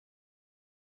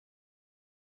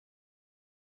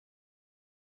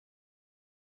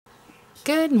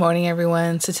Good morning,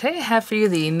 everyone. So today I have for you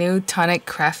the new Tonic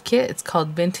craft kit. It's called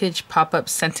Vintage Pop-Up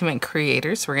Sentiment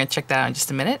Creators. We're going to check that out in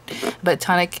just a minute. But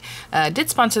Tonic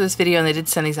did sponsor this video, and they did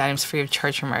send these items free of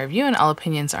charge for my review, and all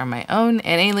opinions are my own.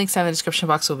 And any links down in the description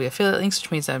box will be affiliate links,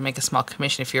 which means I would make a small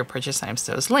commission if you purchase items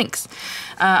to those links.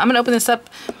 I'm going to open this up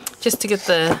just to get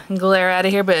the glare out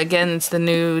of here, but again, it's the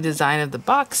new design of the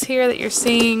box here that you're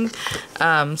seeing.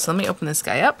 So let me open this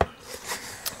guy up.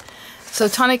 So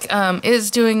Tonic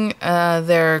is doing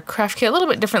their craft kit a little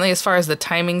bit differently as far as the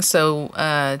timing. So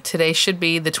today should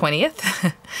be the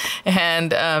 20th,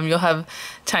 and you'll have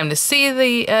time to see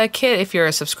the kit if you're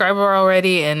a subscriber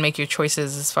already and make your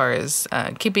choices as far as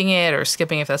keeping it or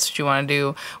skipping if that's what you want to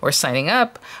do, or signing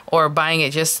up, or buying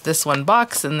it just this one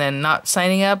box and then not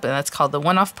signing up, and that's called the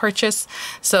one-off purchase.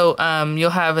 So you'll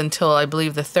have until, I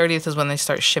believe, the 30th is when they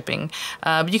start shipping.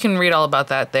 But you can read all about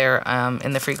that there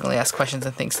in the frequently asked questions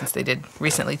and things, since they did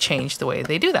recently change the way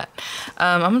they do that.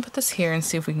 I'm gonna put this here and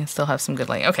see if we can still have some good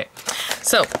lighting. Okay,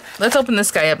 so let's open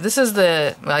this guy up. This is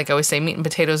the, like I always say, meat and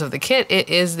potatoes of the kit. It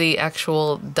is the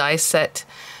actual die set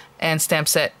and stamp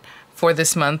set for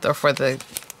this month, or for the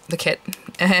kit.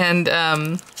 And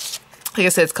like I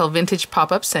said, it's called Vintage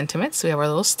Pop-Up Sentiments. So we have our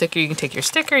little sticker. You can take your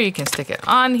sticker, you can stick it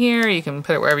on here, you can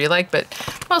put it wherever you like, but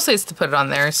mostly it's to put it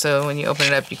on there, so when you open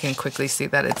it up you can quickly see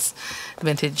that it's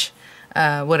vintage,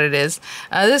 what it is.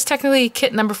 This is technically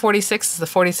kit number 46. It's the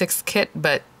 46th kit,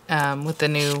 but with the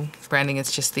new branding,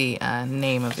 it's just the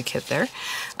name of the kit there.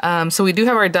 So we do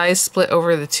have our dies split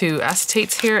over the two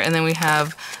acetates here, and then we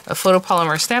have a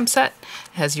photopolymer stamp set.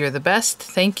 It has "You're the Best,"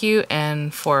 "Thank You,"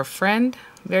 and "For a Friend."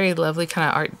 Very lovely kind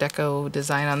of Art Deco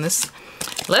design on this.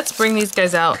 Let's bring these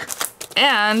guys out.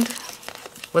 And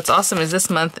what's awesome is this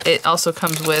month it also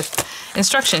comes with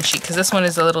instruction sheet, because this one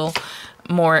is a little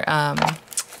more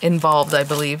involved, I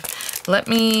believe.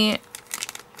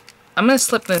 I'm going to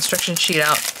slip the instruction sheet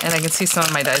out, and I can see some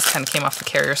of my dies kind of came off the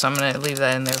carrier, so I'm going to leave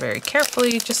that in there very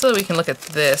carefully, just so that we can look at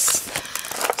this.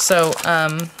 So,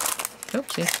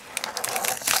 oopsie.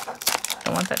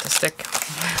 Don't want that to stick.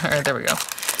 All right, there we go.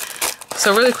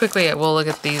 So really quickly, we'll look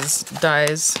at these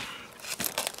dies.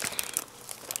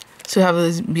 So we have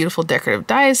these beautiful decorative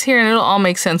dies here, and it'll all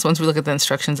make sense once we look at the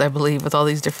instructions, I believe, with all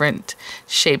these different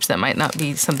shapes that might not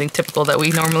be something typical that we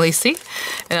normally see.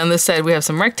 And on this side, we have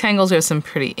some rectangles, we have some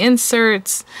pretty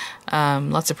inserts,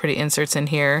 lots of pretty inserts in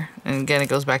here. And again, it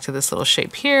goes back to this little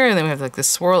shape here, and then we have like this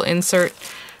swirl insert,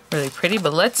 really pretty.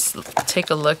 But let's take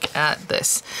a look at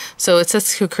this. So it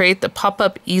says to create the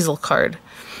pop-up easel card.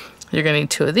 You're gonna need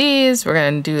 2 of these. We're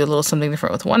gonna do a little something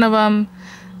different with one of them.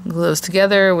 Glue those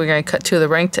together. We're going to cut 2 of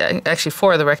the actually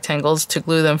 4 of the rectangles to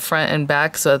glue them front and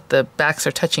back so that the backs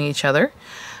are touching each other.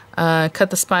 Cut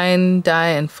the spine die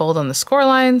and fold on the score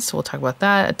lines. So we'll talk about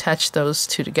that. Attach those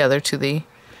 2 together to the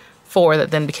 4 that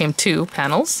then became 2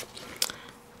 panels.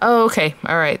 Oh, okay.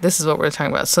 All right. This is what we're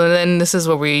talking about. So then this is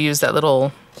where we use that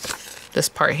little, this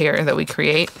part here that we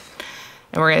create,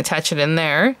 and we're going to attach it in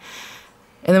there.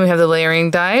 And then we have the layering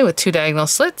die with 2 diagonal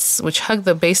slits, which hug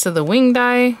the base of the wing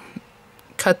die.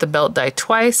 Cut the belt die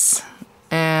twice,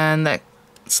 and that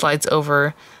slides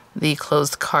over the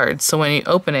closed card. So when you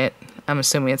open it, I'm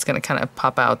assuming it's going to kind of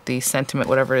pop out the sentiment,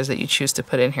 whatever it is that you choose to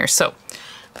put in here. So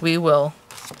we will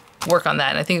work on that,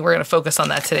 and I think we're going to focus on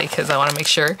that today because I want to make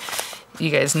sure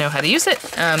you guys know how to use it.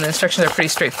 The instructions are pretty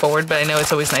straightforward, but I know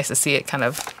it's always nice to see it kind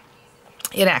of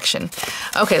in action.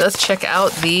 Okay, let's check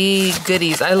out the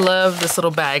goodies. I love this little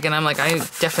bag, and I'm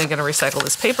definitely going to recycle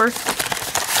this paper,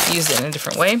 use it in a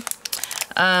different way.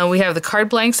 We have the card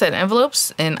blanks and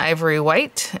envelopes in ivory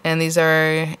white, and these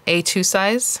are A2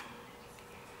 size.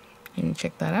 You can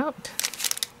check that out.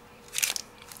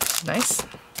 Nice.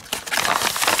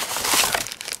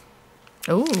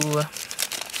 Ooh,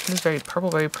 this is very purple,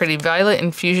 very pretty. Violet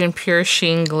Infusion Pure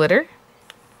Sheen Glitter.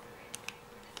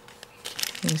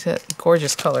 It's a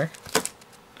gorgeous color.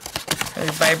 Very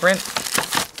vibrant.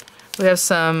 We have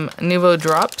some Nuvo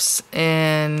drops,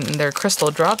 and they're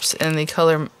crystal drops in the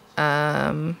color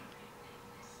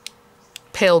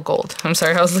pale gold. I'm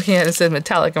sorry, I was looking at it, it said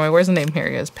metallic. I'm like, where's the name here?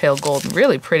 It goes pale gold.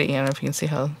 Really pretty. I don't know if you can see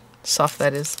how soft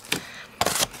that is.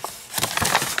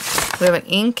 We have an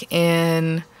ink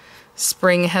in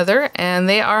Spring Heather, and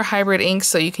they are hybrid inks,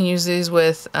 so you can use these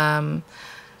with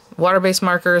water-based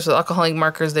markers, with alcoholic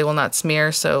markers. They will not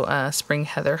smear, so Spring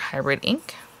Heather hybrid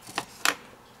ink.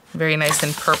 Very nice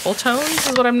in purple tones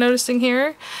is what I'm noticing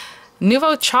here.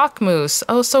 Nuvo chalk mousse.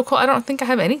 Oh, so cool. I don't think I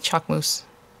have any chalk mousse.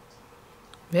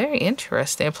 Very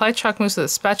interesting. Apply chalk mousse with a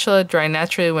spatula. Dry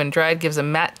naturally. When dried, gives a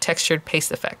matte textured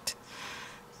paste effect.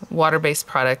 Water-based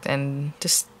product, and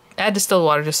just add distilled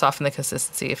water to soften the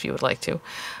consistency if you would like to.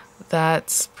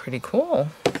 That's pretty cool.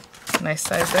 Nice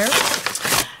size there.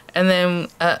 And then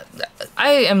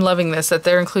I am loving this, that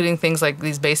they're including things like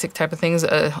these basic type of things.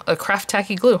 A craft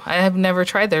tacky glue. I have never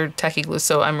tried their tacky glue,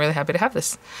 so I'm really happy to have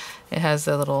this. It has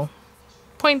a little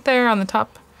point there on the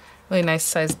top. Really nice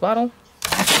sized bottle.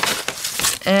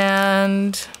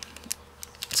 And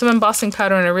some embossing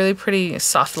powder in a really pretty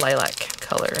soft lilac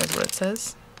color is what it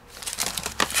says.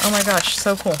 Oh my gosh,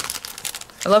 so cool.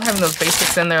 I love having those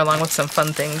basics in there along with some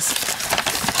fun things.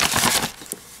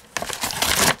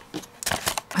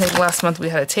 I think last month we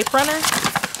had a tape runner,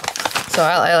 so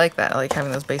I like that. I like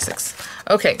having those basics.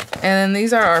 Okay, and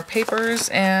these are our papers,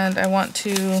 and I want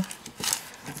to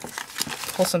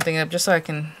pull something up just so I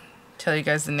can tell you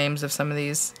guys the names of some of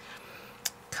these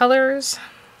colors.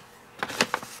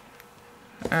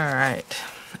 Alright,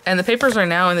 and the papers are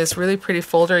now in this really pretty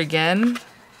folder again.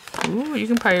 Ooh, you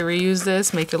can probably reuse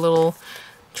this, make a little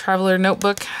traveler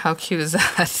notebook. How cute is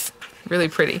that? Really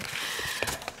pretty.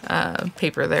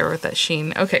 Paper there with that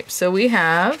sheen. Okay, so we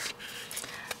have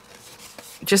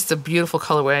just a beautiful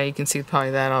colorway. You can see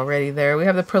probably that already there. We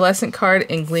have the pearlescent card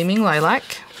in Gleaming Lilac.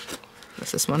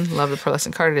 That's this one. Love the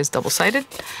pearlescent card. It is double-sided.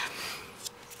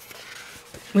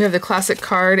 We have the classic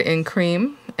card in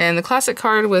Cream. And the classic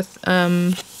card with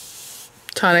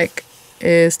Tonic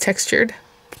is textured.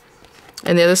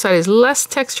 And the other side is less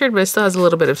textured, but it still has a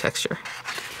little bit of texture.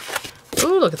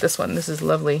 Ooh, look at this one. This is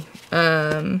lovely.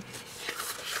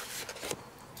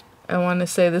 I want to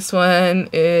say this one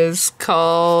is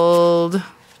called,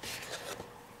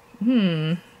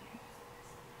 I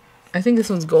think this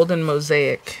one's Golden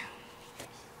Mosaic.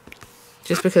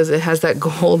 Just because it has that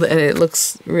gold and it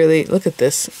looks really, look at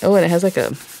this. Oh, and it has like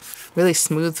a really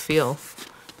smooth feel.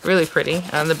 Really pretty.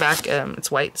 On the back,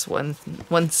 it's white. It's one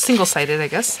single-sided, I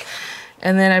guess.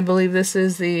 And then I believe this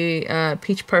is the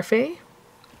Peach Parfait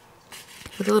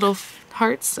with the little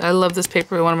hearts. I love this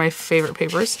paper, one of my favorite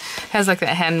papers. It has like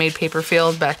that handmade paper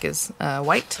feel. Back is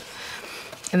white.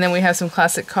 And then we have some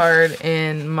classic card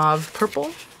in Mauve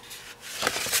Purple.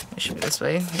 It should be this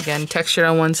way. Again, textured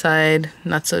on one side,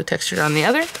 not so textured on the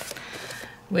other.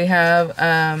 We have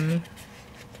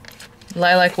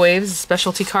Lilac Waves,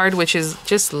 specialty card, which is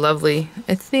just lovely.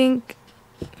 I think,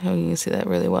 oh, you can see that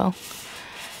really well.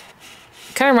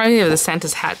 Kind of reminds me of the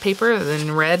Santa's hat paper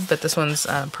in red, but this one's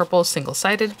purple,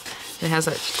 single-sided. It has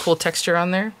that cool texture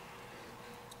on there.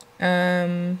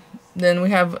 Then we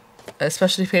have a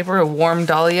specialty paper, a Warm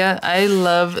Dahlia. I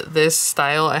love this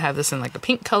style. I have this in like a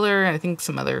pink color and I think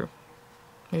some other,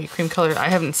 maybe cream color. I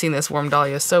haven't seen this Warm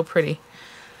Dahlia. So pretty.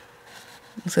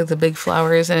 Looks like the big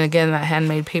flowers and again that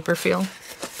handmade paper feel.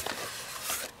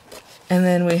 And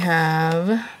then we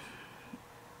have,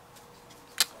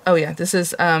 oh yeah, this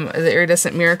is the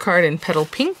Iridescent Mirror card in Petal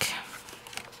Pink,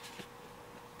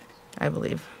 I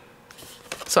believe.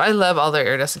 So I love all the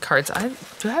iridescent cards.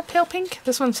 Do I have Pale Pink?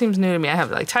 This one seems new to me. I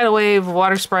have like Tidal Wave,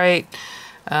 Water Sprite.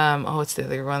 Oh, it's the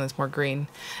other one that's more green.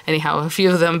 Anyhow, a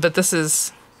few of them, but this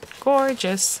is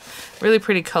gorgeous. Really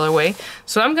pretty colorway.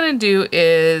 So what I'm going to do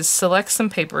is select some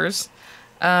papers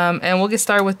and we'll get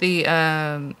started with the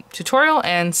tutorial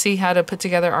and see how to put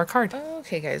together our card.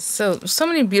 Okay guys, so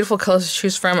many beautiful colors to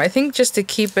choose from. I think just to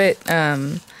keep it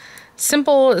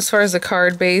simple as far as the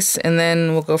card base, and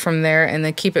then we'll go from there and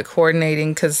then keep it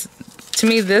coordinating, because to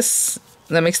me that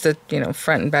makes the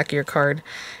front and back of your card,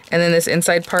 and then this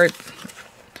inside part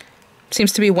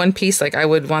seems to be one piece. Like I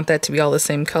would want that to be all the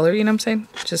same color, you know what I'm saying,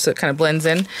 just so it kind of blends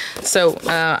in. So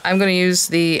I'm going to use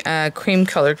the cream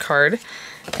colored card,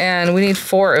 and we need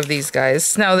 4 of these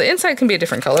guys. Now the inside can be a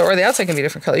different color or the outside can be a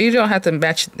different color. You don't have to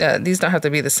match, these don't have to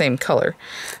be the same color.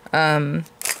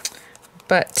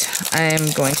 But I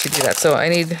am going to do that. So I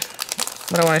need,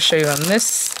 what I want to show you on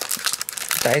this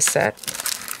die set.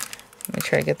 Let me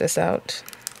try to get this out.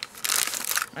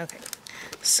 Okay.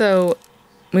 So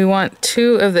we want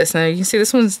 2 of this. Now you can see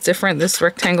this one's different. This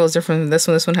rectangle is different than this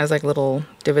one. This one has like little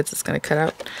divots it's going to cut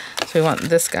out. So we want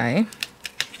this guy.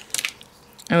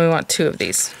 And we want 2 of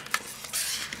these.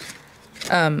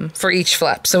 For each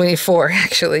flap. So we need 4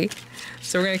 actually.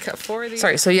 So we're going to cut 4 of these.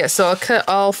 Sorry, so yeah, so I'll cut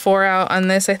all 4 out on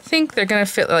this. I think they're going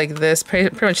to fit like this.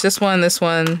 Pretty much this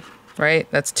one, right?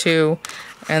 That's 2.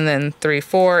 And then 3,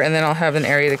 4. And then I'll have an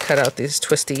area to cut out these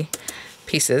twisty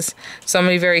pieces. So I'm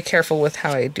going to be very careful with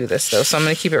how I do this though. So I'm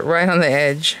going to keep it right on the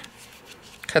edge.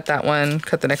 Cut that one,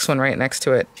 cut the next one right next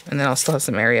to it. And then I'll still have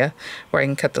some area where I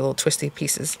can cut the little twisty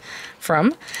pieces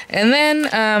from. And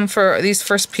then for these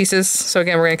first pieces, so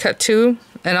again, we're going to cut 2.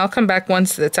 And I'll come back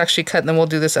once it's actually cut, and then we'll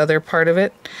do this other part of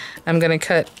it. I'm going to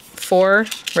cut 4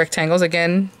 rectangles,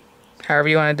 again, however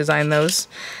you want to design those.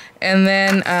 And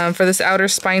then for this outer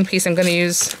spine piece, I'm going to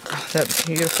use that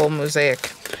beautiful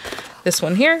mosaic. This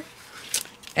one here.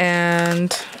 And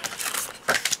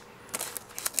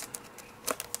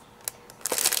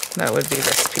that would be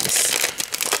this piece.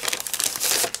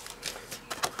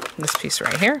 This piece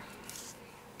right here.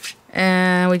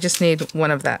 And we just need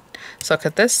one of that. So I'll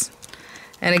cut this.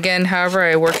 And again, however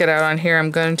I work it out on here,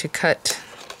 I'm going to cut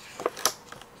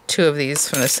 2 of these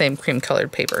from the same cream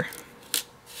colored paper.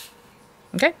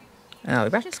 Okay, and I'll be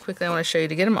back. Just quickly, I want to show you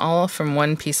to get them all from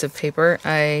one piece of paper.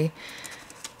 I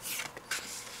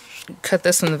cut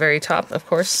this from the very top, of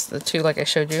course, the 2 like I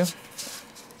showed you.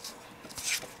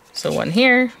 So one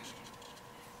here,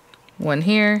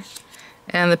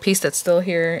 and the piece that's still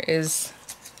here is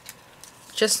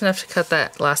just enough to cut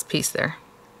that last piece there.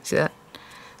 See that?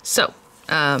 So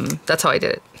that's how I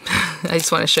did it. I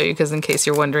just want to show you because in case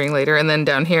you're wondering later. And then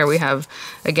down here we have,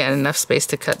 again, enough space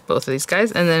to cut both of these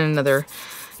guys. And then another,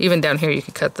 even down here you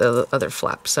can cut the other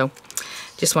flap. So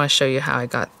just want to show you how I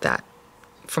got that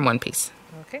from one piece.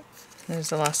 Okay, there's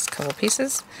the last couple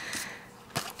pieces.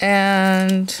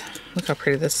 And look how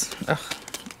pretty this, oh,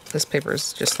 this paper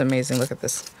is just amazing. Look at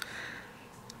this.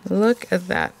 Look at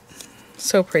that.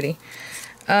 So pretty.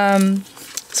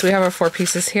 So we have our 4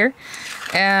 pieces here.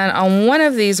 And on one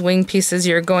of these wing pieces,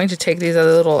 you're going to take these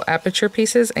other little aperture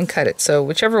pieces and cut it. So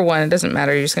whichever one, it doesn't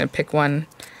matter, you're just going to pick one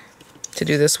to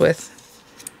do this with.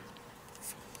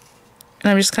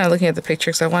 And I'm just kind of looking at the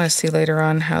picture because I want to see later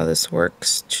on how this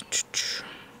works.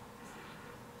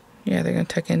 Yeah, they're going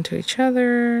to tuck into each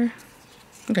other.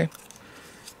 Okay.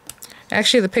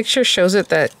 Actually, the picture shows it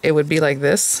that it would be like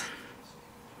this.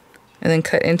 And then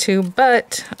cut into,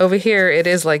 but over here it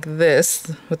is like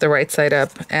this with the right side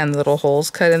up and the little holes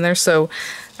cut in there. So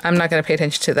I'm not going to pay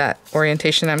attention to that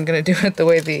orientation. I'm going to do it the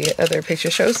way the other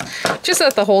picture shows. Just so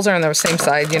that the holes are on the same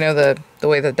side, you know, the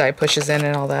way the die pushes in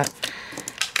and all that.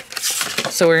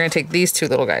 So we're going to take these 2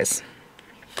 little guys.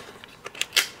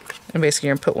 And basically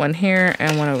you're going to put one here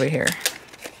and one over here.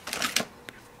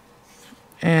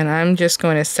 And I'm just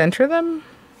going to center them.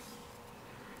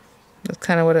 That's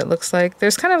kind of what it looks like.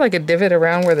 There's kind of like a divot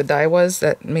around where the die was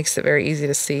that makes it very easy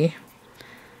to see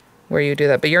where you do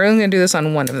that. But you're only going to do this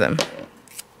on one of them.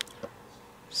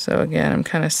 So again, I'm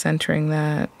kind of centering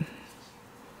that.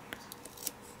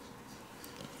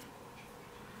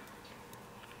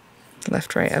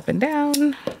 Left, right, up, and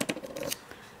down.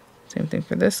 Same thing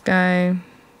for this guy.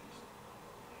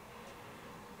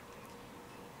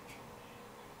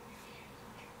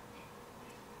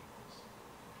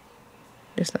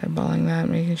 Just eyeballing that,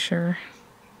 making sure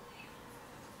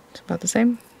it's about the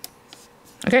same.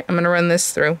 Okay, I'm gonna run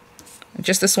this through.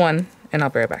 Just this one, and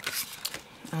I'll be right back.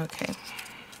 Okay.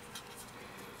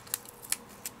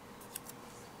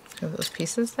 Have those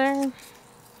pieces there.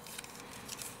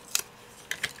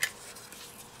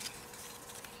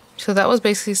 So that was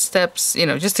basically steps, you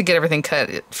know, just to get everything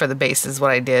cut for the base is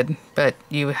what I did, but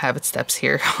you have it steps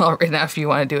here already now if you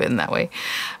want to do it in that way.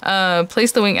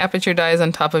 Place the wing aperture dies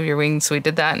on top of your wing, so we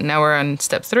did that, and now we're on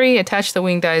step 3, attach the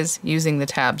wing dies using the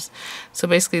tabs. So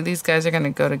basically these guys are going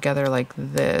to go together like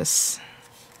this,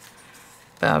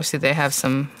 but obviously they have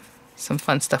some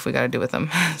fun stuff we got to do with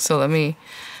them. So I'm going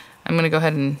to go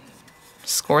ahead and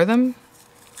score them.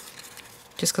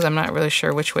 Just because I'm not really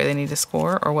sure which way they need to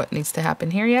score or what needs to happen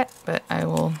here yet, but I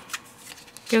will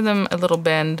give them a little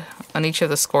bend on each of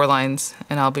the score lines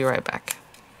and I'll be right back.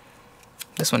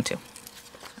 This one too.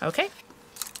 Okay,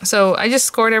 so I just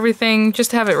scored everything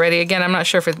just to have it ready. Again, I'm not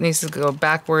sure if it needs to go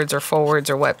backwards or forwards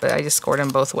or what, but I just scored them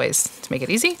both ways to make it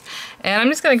easy. And I'm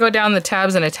just going to go down the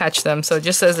tabs and attach them. So it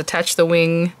just says attach the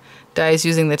wing dies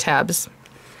using the tabs.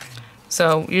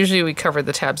 So usually we cover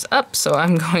the tabs up, so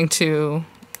I'm going to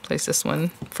place this one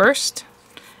first.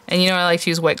 And you know I like to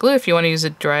use wet glue. If you want to use a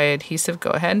dry adhesive,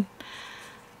 go ahead.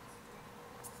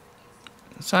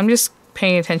 So I'm just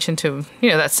paying attention to, you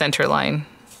know, that center line.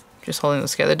 Just holding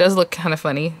those together. It does look kind of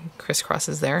funny.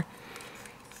 Crisscrosses there.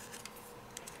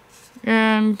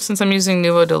 And since I'm using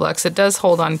Nuvo Deluxe, it does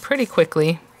hold on pretty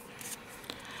quickly.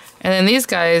 And then these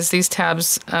guys, these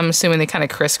tabs, I'm assuming they kind of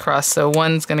crisscross. So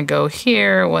one's going to go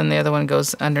here, the other one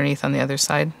goes underneath on the other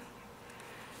side.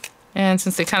 And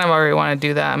since they kind of already want to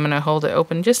do that, I'm going to hold it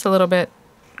open just a little bit,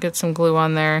 get some glue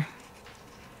on there.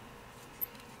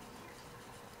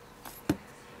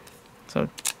 So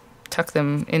tuck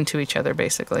them into each other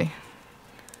basically.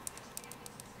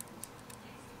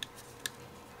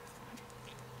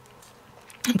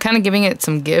 I'm kind of giving it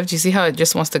some give. Do you see how it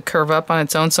just wants to curve up on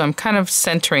its own? So I'm kind of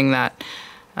centering that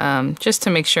just to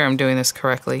make sure I'm doing this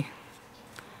correctly.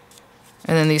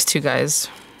 And then these 2 guys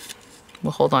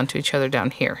will hold on to each other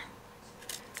down here.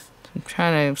 I'm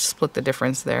trying to split the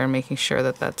difference there and making sure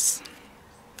that that's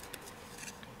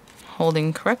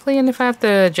holding correctly, and if I have to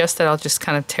adjust it, I'll just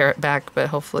kind of tear it back, but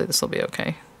hopefully this will be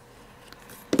okay.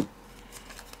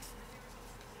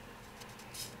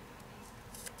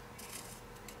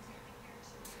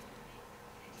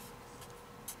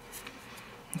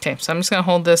 Okay, so I'm just gonna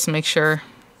hold this and make sure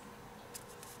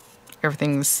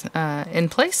everything's in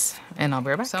place, and I'll be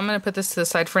right back. So I'm gonna put this to the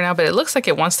side for now, but it looks like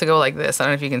it wants to go like this. I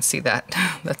don't know if you can see that.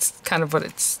 That's kind of what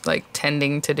it's like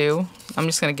tending to do. I'm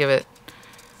just gonna give it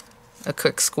a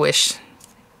quick squish.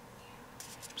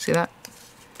 See that?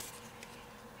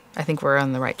 I think we're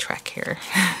on the right track here.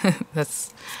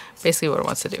 That's basically what it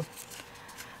wants to do.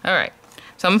 All right,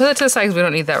 so I'm gonna put it to the side because we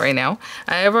don't need that right now.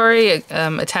 I have already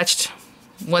attached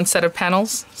one set of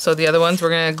panels, so the other ones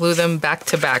we're going to glue them back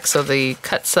to back. So the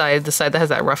cut side, the side that has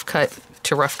that rough cut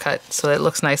to rough cut, so that it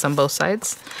looks nice on both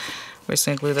sides. We're just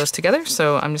going to glue those together.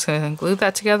 So I'm just going to glue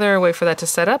that together, wait for that to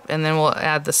set up, and then we'll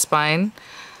add the spine.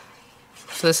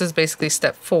 So this is basically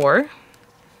step 4.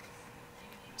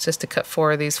 It's just to cut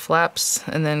 4 of these flaps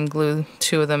and then glue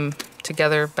 2 of them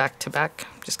together back to back,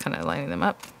 just kind of lining them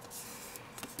up,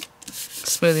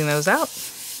 smoothing those out.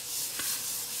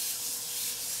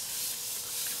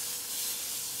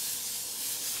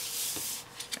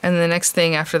 And the next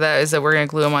thing after that is that we're going to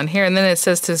glue them on here. And then it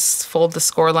says to fold the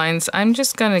score lines. I'm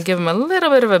just going to give them a little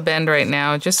bit of a bend right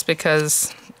now, just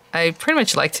because I pretty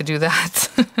much like to do that.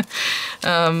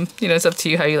 You know, it's up to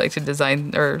you how you like to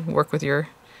design or work with your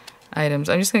items.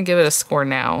 I'm just going to give it a score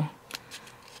now.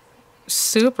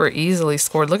 Super easily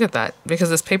scored. Look at that. Because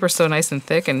this paper's so nice and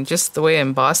thick, and just the way it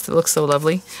embossed, it looks so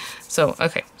lovely. So,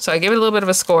 okay. So I gave it a little bit of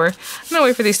a score. I'm going to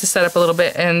wait for these to set up a little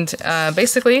bit. And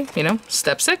basically, you know,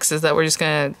 step 6 is that we're just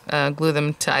going to glue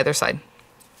them to either side.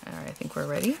 All right, I think we're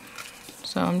ready.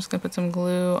 So I'm just going to put some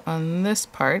glue on this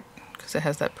part because it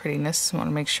has that prettiness. I want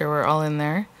to make sure we're all in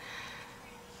there.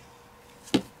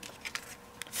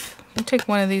 I'll take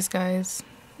one of these guys.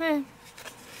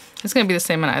 It's going to be the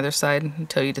same on either side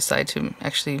until you decide to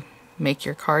actually make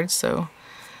your cards. So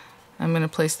I'm going to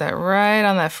place that right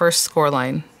on that first score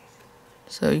line.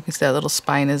 So you can see that little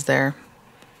spine is there.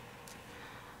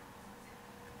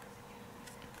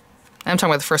 I'm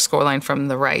talking about the first score line from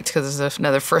the right, because there's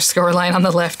another first score line on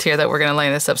the left here that we're going to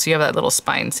line this up. So you have that little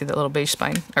spine. See that little beige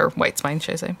spine? Or white spine,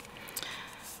 should I say.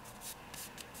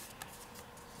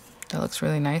 That looks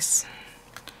really nice.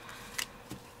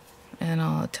 And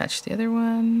I'll attach the other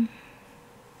one.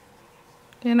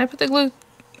 And I put the glue,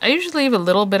 I usually leave a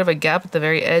little bit of a gap at the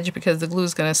very edge because the glue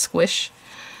is going to squish.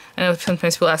 I know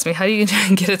sometimes people ask me, how do you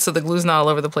get it so the glue's not all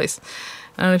over the place?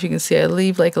 I don't know if you can see, I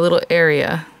leave like a little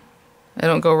area. I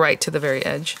don't go right to the very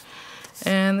edge.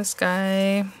 And this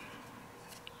guy,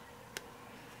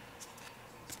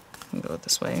 I'll go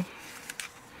this way.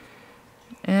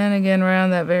 And again, around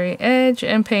that very edge,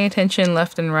 and pay attention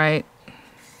left and right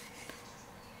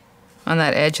on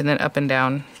that edge, and then up and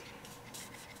down.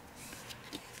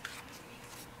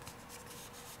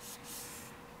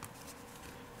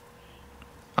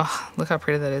 Oh, look how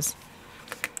pretty that is.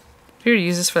 If you were to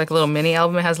use this for like a little mini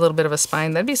album, it has a little bit of a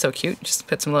spine. That'd be so cute. Just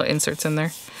put some little inserts in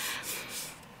there.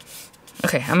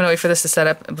 Okay, I'm gonna wait for this to set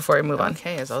up before I move on.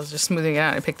 Okay, as I was just smoothing it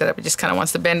out, I picked that up. It just kind of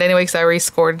wants to bend anyway because I already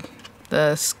scored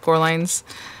the score lines.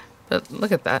 But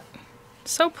look at that.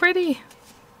 So pretty.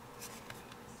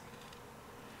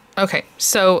 Okay,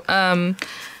 so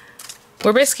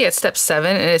we're basically at step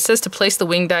 7, and it says to place the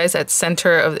wing dies at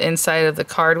center of the inside of the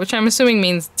card, which I'm assuming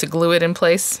means to glue it in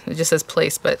place. It just says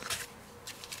place, but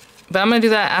I'm going to do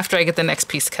that after I get the next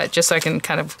piece cut, just so I can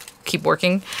kind of keep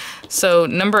working. So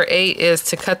number 8 is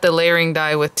to cut the layering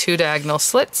die with 2 diagonal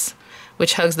slits,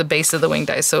 which hugs the base of the wing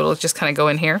die, so it'll just kind of go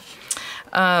in here.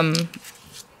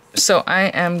 So I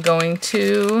am going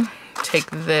to take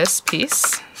this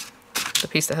piece, the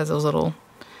piece that has those little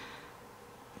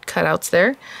cutouts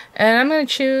there, and I'm going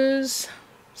to choose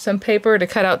some paper to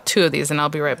cut out 2 of these, and I'll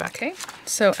be right back. Okay,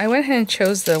 so I went ahead and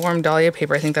chose the warm dahlia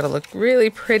paper. I think that'll look really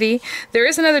pretty. There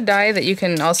is another die that you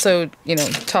can also, you know,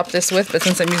 top this with, but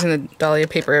since I'm using the dahlia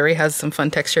paper, it already has some fun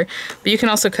texture. But you can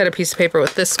also cut a piece of paper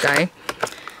with this guy.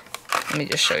 Let me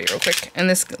just show you real quick. And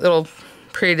this little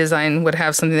pretty design would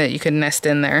have something that you could nest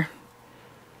in there.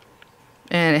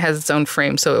 And it has its own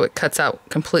frame, so it cuts out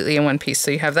completely in one piece.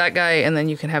 So you have that guy, and then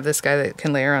you can have this guy that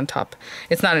can layer on top.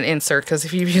 It's not an insert, because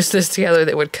if you use this together,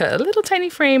 they would cut a little tiny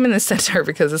frame in the center,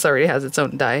 because this already has its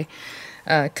own die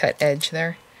cut edge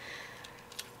there.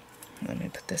 Let me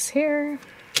put this here.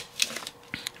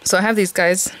 So I have these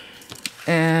guys,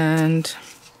 and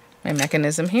my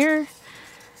mechanism here.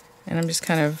 And I'm just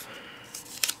kind of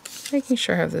making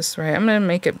sure I have this right. I'm going to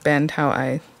make it bend how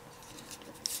I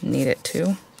need it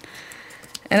to.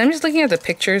 And I'm just looking at the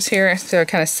pictures here, so I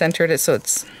kind of centered it so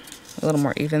it's a little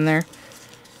more even there.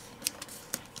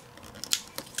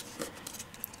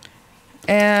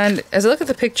 And as I look at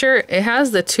the picture, it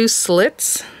has the two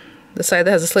slits, the side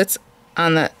that has the slits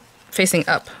on the facing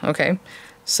up, okay?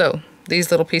 So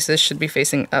these little pieces should be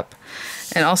facing up.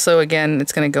 And also, again,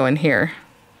 it's gonna go in here.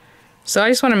 So I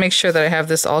just wanna make sure that I have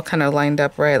this all kind of lined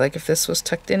up right. Like if this was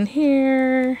tucked in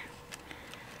here,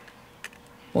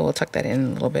 well, we'll tuck that in a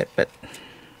little bit, but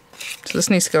so this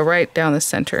needs to go right down the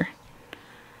center.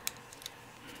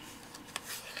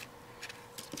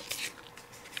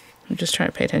 I'm just trying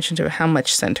to pay attention to how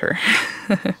much center.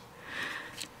 Like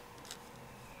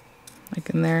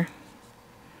in there.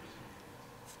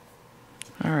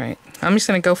 All right, I'm just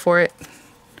gonna go for it.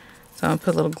 So I'll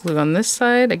put a little glue on this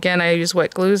side. Again, I use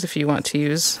wet glues. If you want to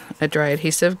use a dry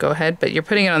adhesive, go ahead, but you're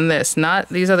putting it on this, not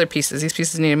these other pieces. These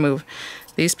pieces need to move.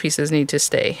 These pieces need to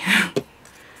stay.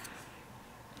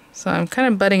 So I'm kind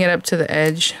of butting it up to the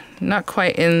edge, not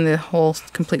quite in the whole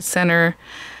complete center.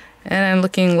 And I'm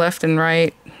looking left and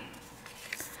right.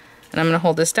 And I'm going to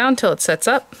hold this down till it sets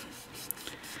up.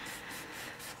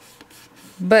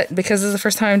 But because this is the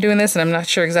first time I'm doing this and I'm not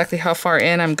sure exactly how far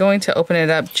in, I'm going to open it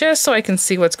up just so I can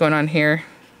see what's going on here.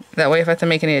 That way if I have to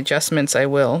make any adjustments, I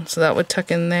will. So that would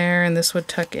tuck in there and this would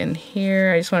tuck in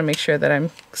here. I just want to make sure that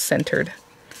I'm centered.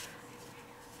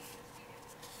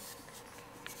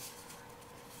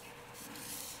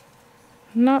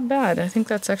 Not bad. I think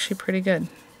that's actually pretty good.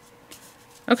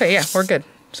 Okay, yeah, we're good.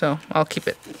 So I'll keep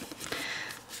it.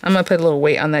 I'm gonna put a little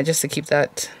weight on that just to keep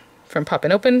that from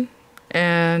popping open,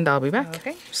 and I'll be back.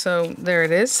 Okay, so there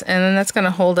it is, and then that's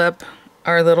gonna hold up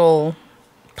our little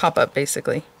pop-up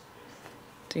basically.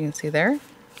 So you can see there. You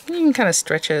can kind of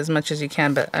stretch it as much as you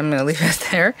can, but I'm gonna leave it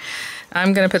there.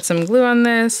 I'm gonna put some glue on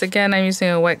this. Again, I'm using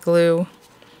a wet glue,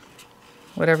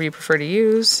 whatever you prefer to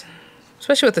use,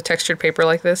 especially with a textured paper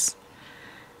like this.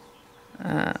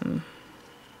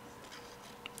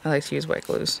 I like to use wet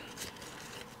glues.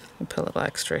 I'll put a little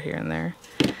extra here and there.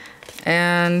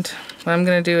 And what I'm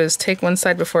going to do is take one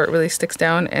side before it really sticks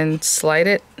down and slide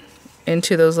it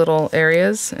into those little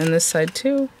areas, and this side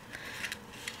too.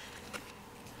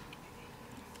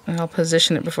 And I'll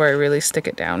position it before I really stick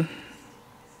it down.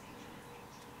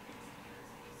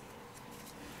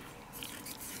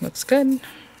 Looks good.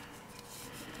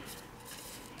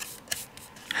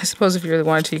 I suppose if you really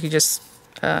wanted to, you could just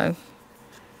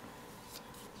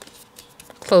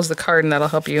close the card and that'll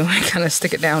help you kind of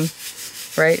stick it down,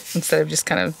 right? Instead of just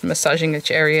kind of massaging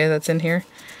each area that's in here.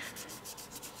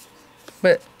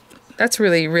 But that's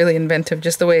really, really inventive,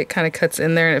 just the way it kind of cuts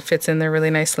in there and it fits in there really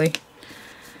nicely.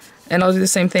 And I'll do the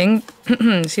same thing,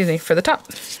 excuse me, for the top.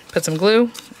 Put some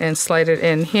glue and slide it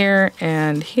in here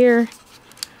and here.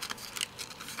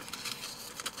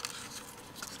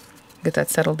 Get that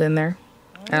settled in there.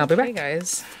 And I'll be back. Hey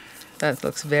guys, that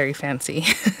looks very fancy.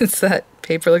 It's that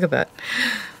paper, look at that.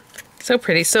 So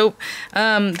pretty. So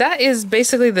that is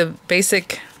basically the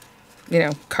basic, you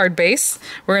know, card base.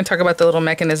 We're going to talk about the little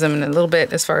mechanism in a little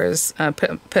bit as far as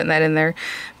putting that in there.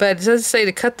 But it does say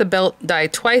to cut the belt die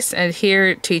twice and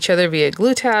adhere to each other via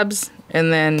glue tabs,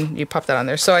 and then you pop that on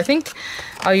there. So I think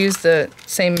I'll use the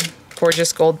same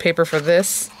gorgeous gold paper for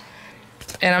this.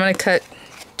 And I'm going to cut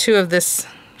 2 of this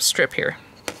strip here.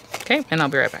 Okay, and I'll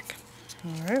be right back.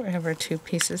 All right, we have our 2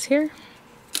 pieces here.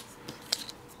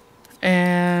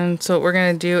 And so what we're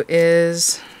going to do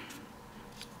is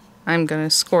I'm going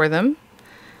to score them,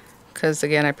 because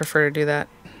again, I prefer to do that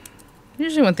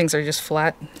usually when things are just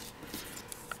flat.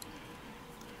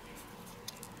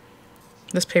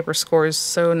 This paper scores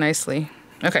so nicely.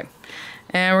 Okay,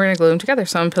 and we're going to glue them together.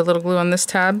 So I'm going to put a little glue on this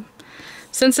tab.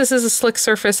 Since this is a slick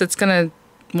surface, it's going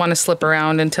to want to slip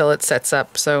around until it sets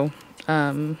up. So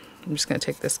I'm just going to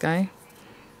take this guy,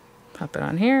 pop it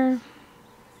on here.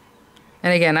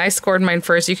 And again, I scored mine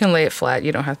first. You can lay it flat.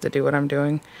 You don't have to do what I'm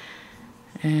doing.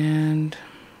 And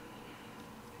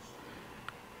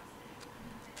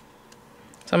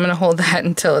so I'm going to hold that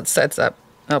until it sets up.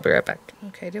 I'll be right back.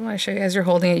 Okay, I did want to show you as you're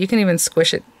holding it. You can even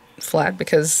squish it flat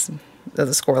because of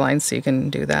the score lines, so you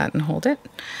can do that and hold it.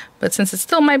 But since it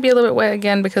still might be a little bit wet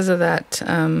again because of that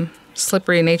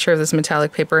slippery nature of this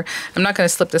metallic paper, I'm not going to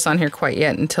slip this on here quite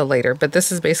yet until later. But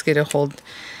this is basically to hold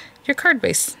your card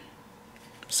base.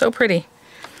 So pretty.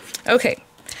 Okay,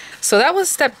 so that was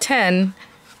step 10.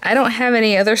 I don't have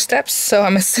any other steps, so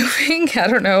I'm assuming, I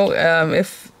don't know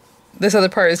if this other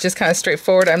part is just kind of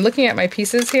straightforward. I'm looking at my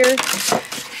pieces here,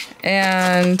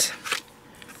 and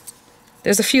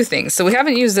there's a few things. So we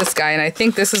haven't used this guy, and I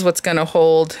think this is what's going to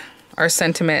hold our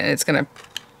sentiment, and it's going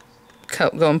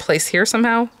to go in place here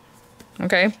somehow.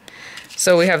 Okay,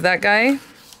 so we have that guy.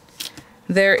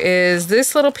 There is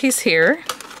this little piece here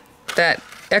that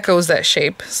echoes that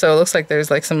shape. So it looks like there's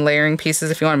like some layering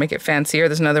pieces if you want to make it fancier.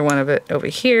 There's another one of it over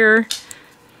here.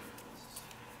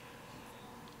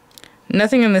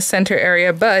 Nothing in the center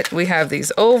area, but we have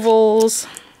these ovals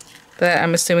that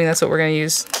I'm assuming that's what we're going to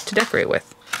use to decorate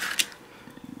with.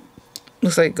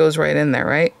 Looks like it goes right in there,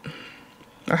 right?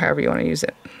 Or however you want to use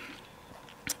it,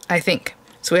 I think.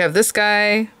 So we have this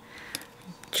guy,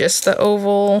 just the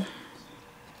oval,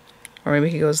 or maybe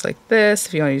he goes like this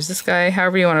if you want to use this guy,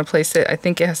 however you want to place it. I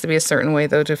think it has to be a certain way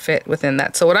though to fit within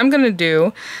that. So what I'm going to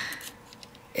do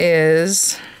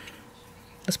is,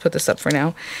 let's put this up for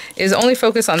now, is only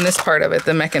focus on this part of it,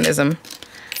 the mechanism.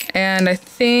 And I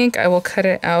think I will cut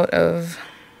it out of,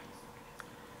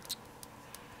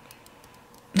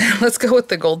 let's go with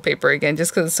the gold paper again,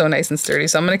 just because it's so nice and sturdy.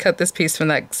 So I'm going to cut this piece from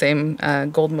that same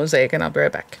gold mosaic, and I'll be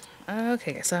right back.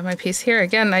 Okay, so I have my piece here.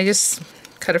 Again, I just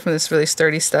cut it from this really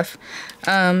sturdy stuff.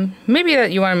 Maybe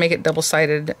that you want to make it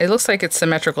double-sided. It looks like it's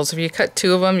symmetrical, so if you cut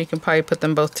two of them, you can probably put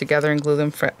them both together and glue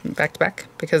them back to back,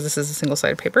 because this is a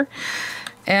single-sided paper.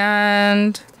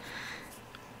 And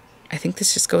I think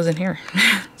this just goes in here.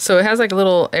 So it has like a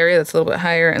little area that's a little bit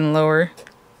higher and lower,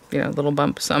 you know, little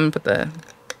bump. So I'm going to put the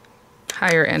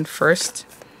higher end first.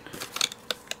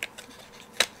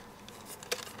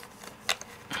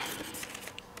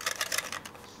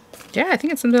 Yeah, I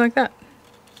think it's something like that,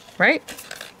 right?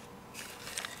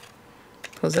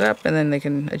 Close it up and then they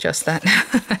can adjust that.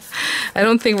 I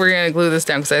don't think we're going to glue this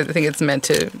down because I think it's meant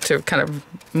to kind of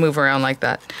move around like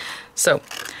that. So,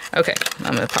 okay,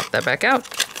 I'm going to pop that back out.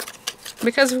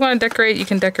 Because if you want to decorate, you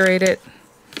can decorate it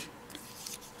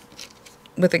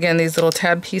with, again, these little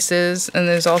tab pieces. And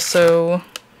there's also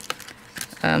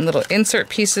little insert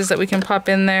pieces that we can pop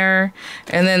in there.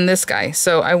 And then this guy.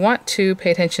 So I want to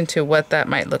pay attention to what that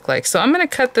might look like. So I'm going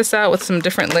to cut this out with some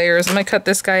different layers. I'm going to cut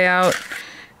this guy out.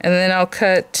 And then I'll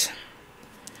cut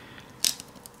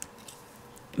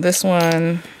this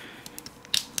one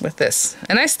with this.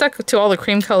 And I stuck to all the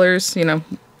cream colors, you know.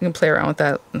 You can play around with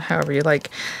that however you like.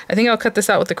 I think I'll cut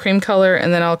this out with the cream color,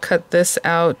 and then I'll cut this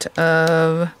out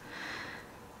of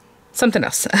something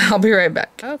else. I'll be right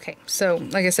back. Okay, so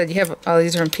like I said, you have all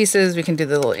these different pieces. We can do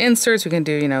the little inserts. We can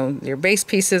do, you know, your base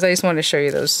pieces. I just wanted to show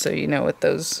you those so you know what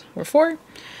those were for.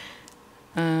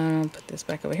 I'll put this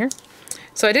back over here.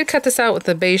 So I did cut this out with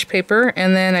the beige paper,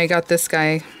 and then I got this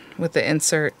guy with the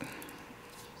insert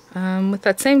with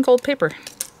that same gold paper.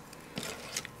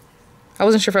 I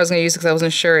wasn't sure if I was going to use it because I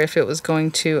wasn't sure if it was going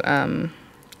to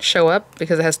show up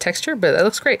because it has texture, but it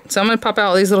looks great. So I'm going to pop out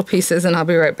all these little pieces and I'll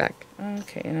be right back.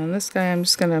 Okay, and on this guy I'm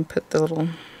just going to put the little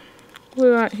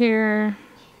glue out here.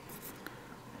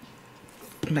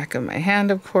 Back of my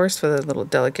hand, of course, for the little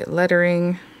delicate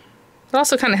lettering. It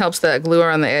also kind of helps that glue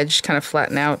around the edge kind of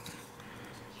flatten out.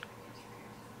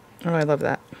 Oh, I love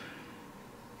that.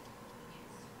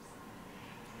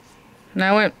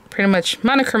 Now I went pretty much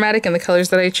monochromatic in the colors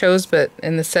that I chose, but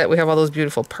in the set we have all those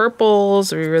beautiful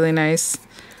purples. It'll be really nice.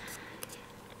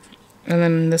 And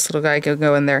then this little guy can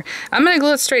go in there. I'm going to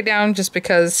glue it straight down just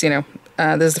because, you know,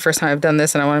 this is the first time I've done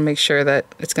this and I want to make sure that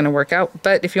it's going to work out.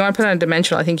 But if you want to put it on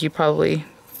dimensional, I think you probably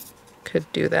could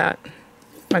do that. I'm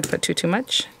not going to put too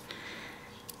much.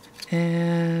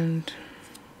 And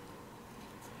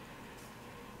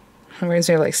it reminds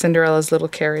me of like Cinderella's little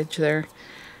carriage there.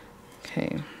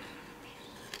 Okay.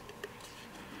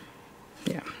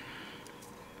 Yeah.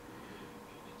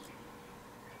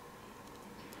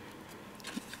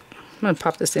 I'm going to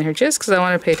pop this in here just because I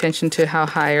want to pay attention to how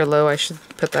high or low I should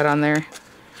put that on there.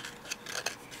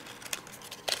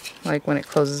 Like when it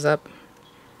closes up.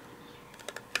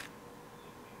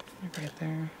 Right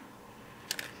there.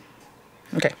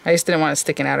 Okay, I just didn't want it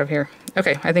sticking out of here.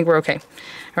 Okay, I think we're okay.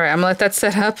 All right, I'm going to let that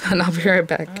set up and I'll be right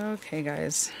back. Okay,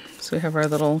 guys. So we have our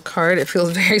little card. It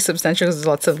feels very substantial because there's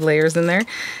lots of layers in there. And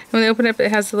when they open it,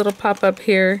 it has a little pop-up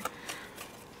here.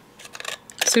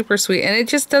 Super sweet. And it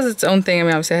just does its own thing. I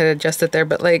mean, obviously I had to adjust it there,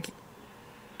 but like,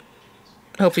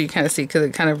 hopefully you kind of see because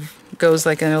it kind of goes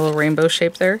like in a little rainbow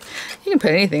shape there. You can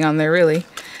put anything on there, really,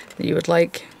 that you would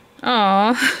like.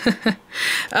 Aww.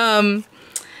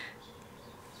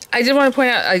 I did want to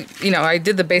point out, I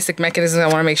did the basic mechanisms. I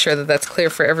want to make sure that that's clear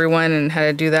for everyone and how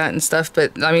to do that and stuff.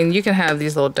 But, I mean, you can have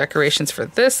these little decorations for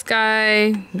this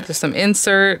guy. There's some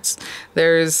inserts.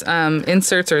 There's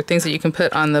inserts or things that you can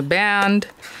put on the band.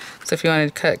 So if you want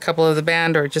to cut a couple of the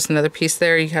band or just another piece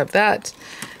there, you have that.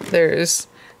 There's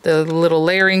the little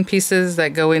layering pieces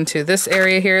that go into this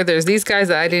area here. There's these guys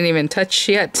that I didn't even touch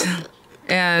yet.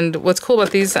 And what's cool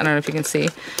about these, I don't know if you can see,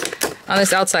 On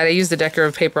this outside, I used the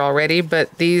decorative paper already,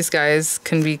 but these guys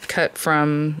can be cut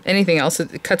from anything else.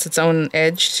 It cuts its own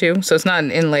edge too, so it's not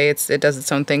an inlay, it does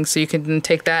its own thing. So you can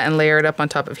take that and layer it up on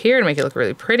top of here to make it look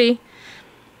really pretty.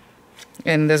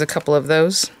 And there's a couple of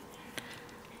those.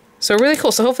 So really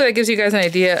cool. So hopefully that gives you guys an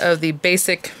idea of the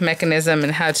basic mechanism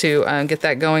and how to get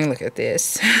that going. Look at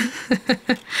this.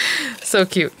 So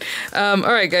cute. All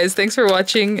right, guys. Thanks for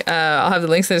watching. I'll have the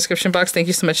links in the description box. Thank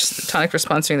you so much, Tonic, for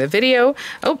sponsoring the video.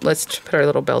 Oh, let's put our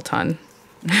little belt on.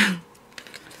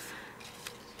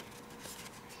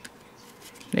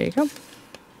 There you go.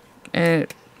 And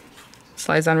it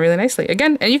slides on really nicely.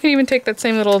 Again, and you can even take that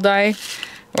same little die,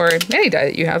 or any die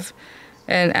that you have,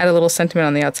 and add a little sentiment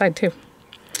on the outside too.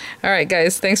 Alright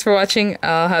guys, thanks for watching.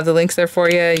 I'll have the links there for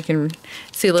you. You can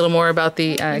see a little more about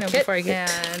the kit before I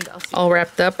get all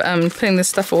wrapped up. I'm putting this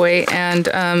stuff away, and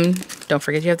don't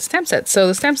forget you have the stamp set. So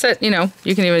the stamp set, you know,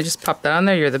 you can even just pop that on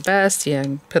there. You're the best. You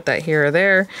can put that here or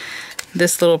there.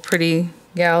 This little pretty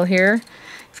gal here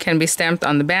can be stamped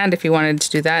on the band if you wanted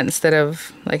to do that instead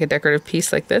of like a decorative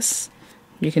piece like this.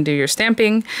 You can do your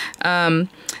stamping. The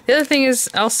other thing is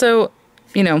also,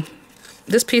 you know,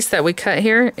 this piece that we cut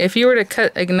here, if you were to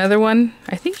cut another one,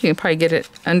 I think you can probably get it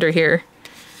under here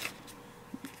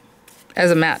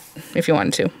as a mat if you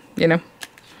wanted to, you know.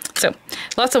 So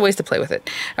lots of ways to play with it.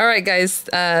 All right, guys,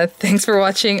 thanks for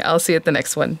watching. I'll see you at the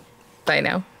next one. Bye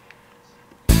now.